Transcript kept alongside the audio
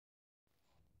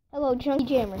Hello, Chunky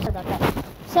Jammer. Sorry about that.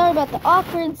 Sorry about the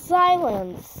awkward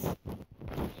silence.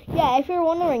 Yeah, if you're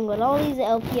wondering what all these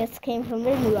LPS came from,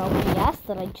 their new LPS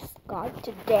that I just got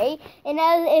today. And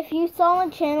if you saw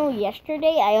on channel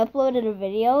yesterday, I uploaded a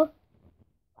video.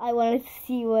 I wanted to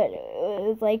see what it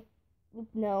was like.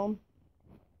 No,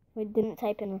 I didn't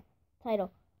type in a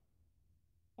title.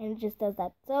 And it just does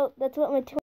that. So that's what my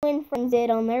twin friends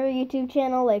did on their YouTube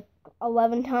channel, like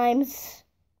 11 times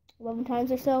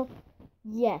or so.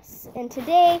 Yes, and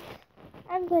today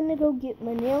I'm going to go get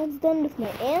my nails done with my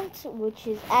aunt, which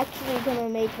is actually going to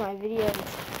make my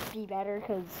videos be better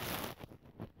because,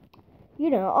 you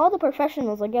know, all the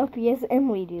professionals like LPS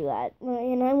Emily do that.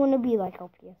 And I want to be like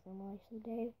LPS Emily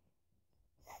someday.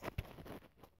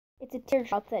 It's a tear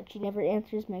drop that she never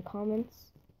answers my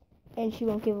comments. And she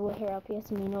won't give away her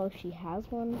LPS amino if she has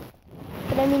one.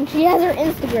 But I mean, she has her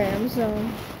Instagram, so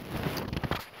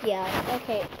yeah,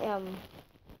 okay,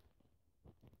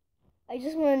 I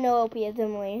just want to know, LPS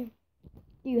Emily,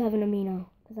 do you have an amino?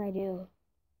 Because I do.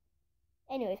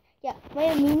 Anyways, yeah, my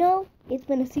amino, it's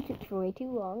been a secret for way too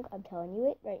long. I'm telling you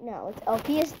it right now. It's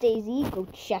LPS Daisy. Go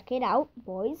check it out,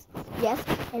 boys. Yes,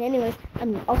 and anyways,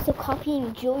 I'm also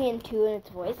copying Julian too in its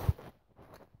voice.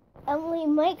 Emily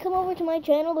might come over to my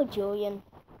channel, but Julian,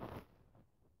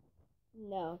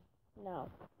 no.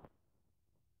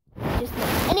 Just no.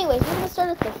 Anyways, we're going to start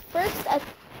with the first of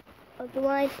the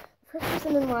line. First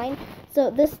person in line. So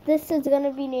this is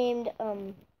gonna be named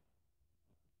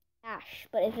Ash,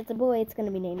 but if it's a boy, it's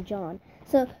gonna be named John.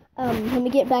 So let me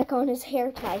get back on his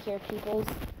hair tie here, peoples.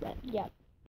 Yeah.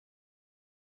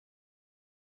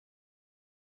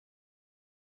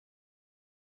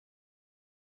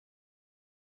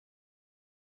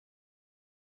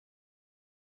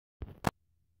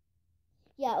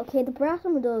 Yeah, okay, the brass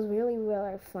armadillos really where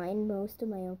I find most of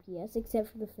my LPS,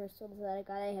 except for the first ones that I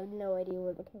got. I have no idea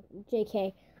where they came from.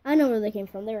 JK, I know where they came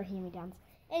from. They were hand-me-downs.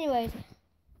 Anyways,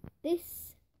 I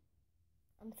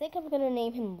think I'm going to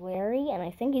name him Larry, and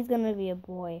I think he's going to be a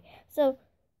boy. So,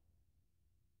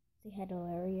 say hi to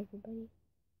Larry, everybody.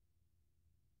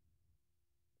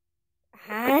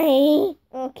 Hi!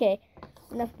 Okay,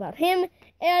 enough about him,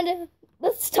 and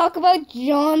let's talk about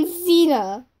John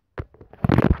Cena.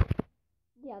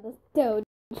 Yeah, this Doge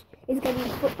is going to be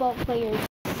a football player's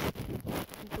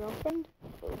girlfriend.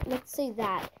 Let's say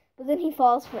that. But then he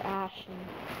falls for Ash.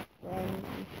 And then...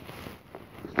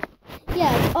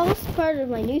 yeah, it's also part of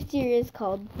my new series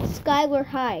called Skylar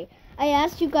High. I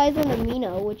asked you guys on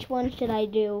amino which one should I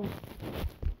do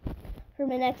for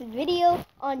my next video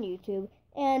on YouTube.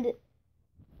 And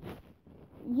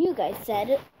you guys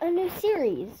said a new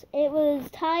series. It was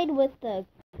tied with the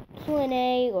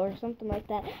Q&A or something like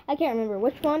that. I can't remember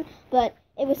which one, but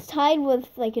it was tied with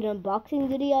like an unboxing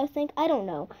video, I think. I don't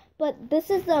know. But this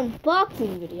is the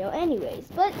unboxing video anyways.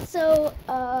 But so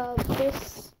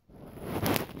this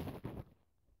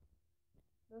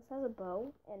has a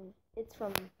bow, and it's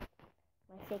from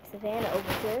my fake Savannah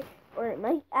over here. Or it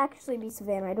might actually be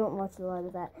Savannah. I don't watch a lot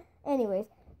of that. Anyways,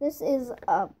 this is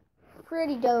a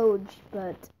pretty Doge,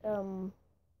 but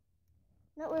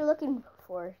not what we're looking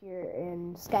for here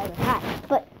in Skylar High.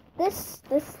 But this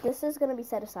is gonna be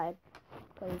set aside,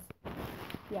 because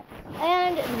yeah.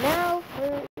 And now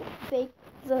for fake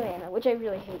Savannah, which I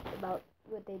really hate about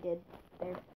what they did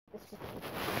there. It's just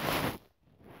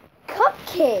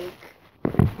cupcake.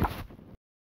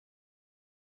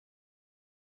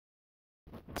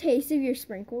 Taste of your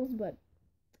sprinkles, but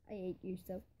I hate you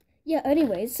so. Yeah.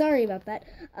 Anyways, sorry about that.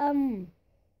 I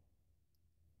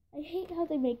hate how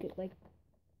they make it like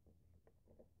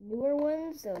newer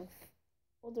ones of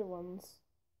older ones.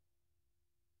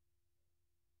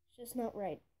 It's just not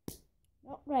right.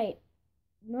 Not right.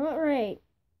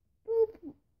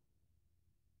 Boop.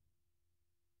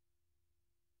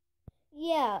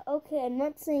 Yeah, okay, I'm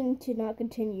not saying to not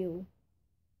continue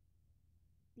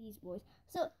these boys.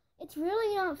 So, it's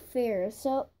really not fair.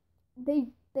 So, they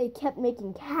kept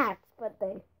making cats, but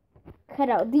they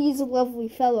cut out these lovely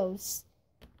fellows.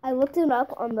 I looked it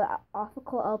up on the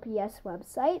official LPS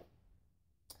website,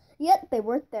 yet they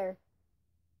weren't there.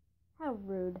 How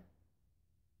rude.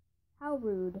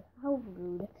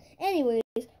 Anyways,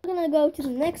 we're gonna go to the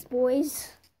next boy.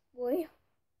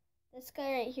 This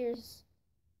guy right here is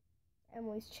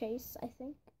Emily's Chase, I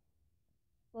think.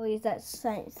 Well, he's that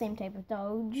same type of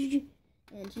dog,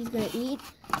 and she's gonna eat.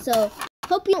 So,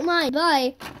 hope you don't mind.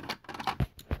 Bye.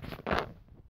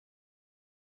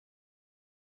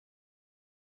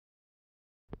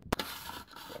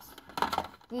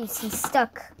 Yes, he's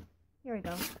stuck. Here we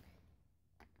go.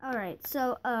 Alright,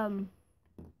 so,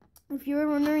 if you were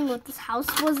wondering what this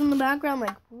house was in the background,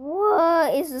 like,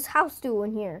 what is this house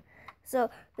doing here? So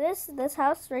this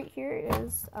house right here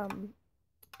is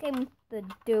came with the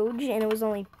Doge, and it was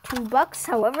only $2.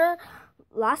 However,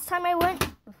 last time I went,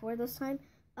 before this time,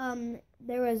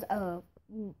 there was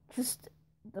just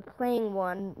the plain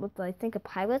one with, I think, a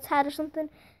pilot's hat or something,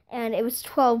 and it was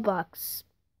 $12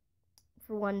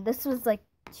 for one. This was like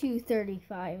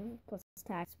 $2.35 plus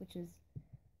tax, which is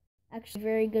actually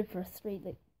very good for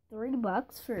 $3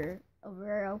 for a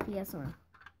rare LPS on a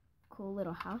cool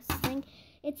little house thing.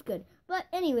 It's good. But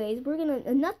anyways,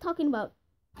 I'm not talking about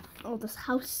all this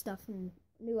house stuff and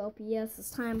new LPS.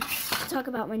 It's time to talk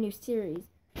about my new series.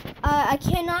 I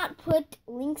cannot put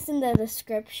links in the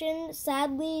description,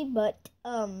 sadly, but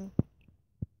I'm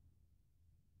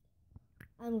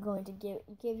going to give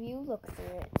you a look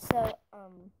through it. So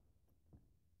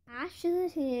Ash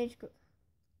is a teenage girl.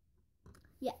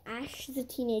 Yeah, Ash is a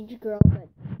teenage girl that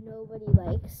nobody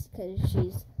likes because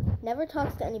she's never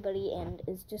talks to anybody and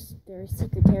is just very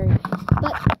secretary.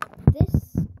 But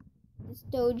this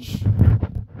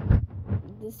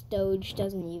Doge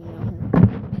doesn't even know her.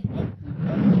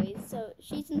 Anyways, so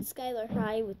she's in Skylar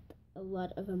High with a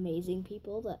lot of amazing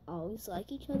people that always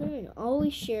like each other and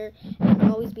always share and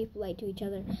always be polite to each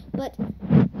other. But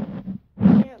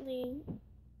apparently,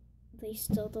 they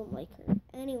still don't like her.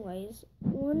 Anyways,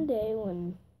 one day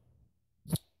when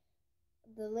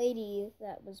the lady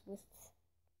that was with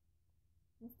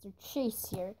Mr. Chase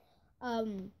here,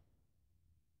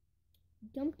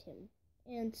 dumped him.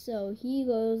 And so he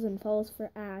goes and falls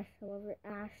for Ash. However,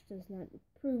 Ash does not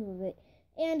approve of it.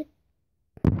 And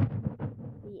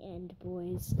the end,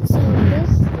 boys. So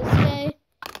this guy,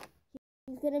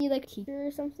 he's gonna be like a teacher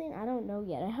or something. I don't know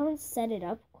yet. I haven't set it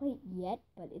up quite yet,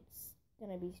 but it's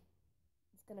gonna be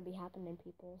happening,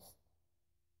 peoples.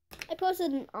 I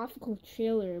posted an awful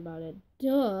trailer about it.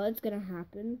 Duh, it's gonna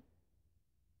happen.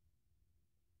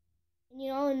 And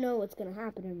you all know what's gonna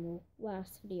happen in the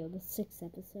last video, the 6th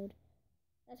episode.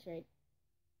 That's right.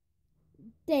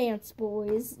 Dance,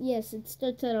 boys. Yes, it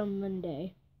starts out on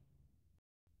Monday.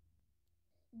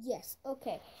 Yes,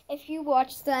 okay. If you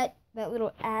watched that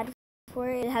little ad for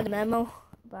it, it had a memo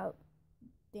about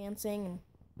dancing and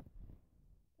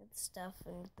stuff,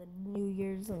 and the New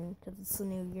Year's, and because it's the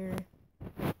New Year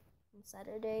on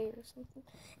Saturday or something.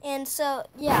 And so,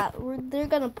 yeah, they're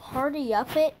gonna party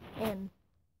up it, and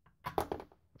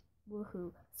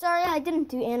woohoo. Sorry, I didn't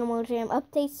do Animal Jam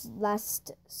updates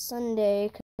last Sunday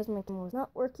because my camera was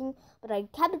not working, but I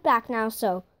have it back now,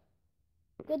 so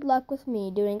good luck with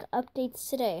me doing updates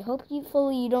today.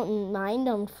 Hopefully you don't mind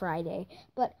on Friday,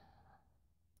 but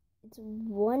it's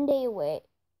one day away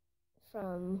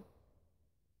from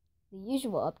the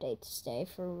usual updates today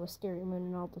for Wisteria Moon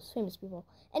and all those famous people.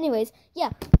 Anyways,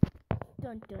 yeah.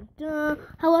 Dun dun dun.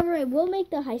 However, I will make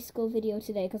the high school video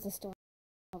today because I still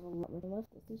have a lot more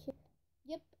left.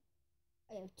 Yep.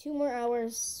 I have 2 more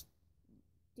hours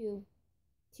to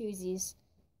Tuesdays.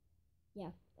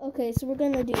 Yeah. Okay, so we're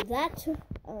gonna do that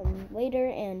later,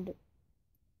 and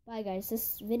bye guys.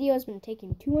 This video has been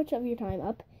taking too much of your time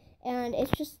up, and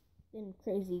it's just been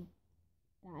crazy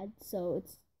bad. So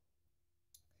it's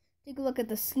take a look at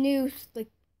this new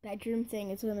bedroom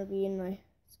thing. It's gonna be in my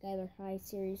Skylar High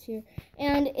series here,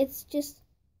 and it's just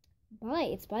bye.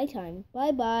 It's bye time.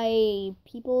 Bye bye,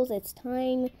 peoples. It's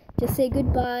time to say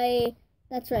goodbye.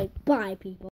 That's right. Bye, people.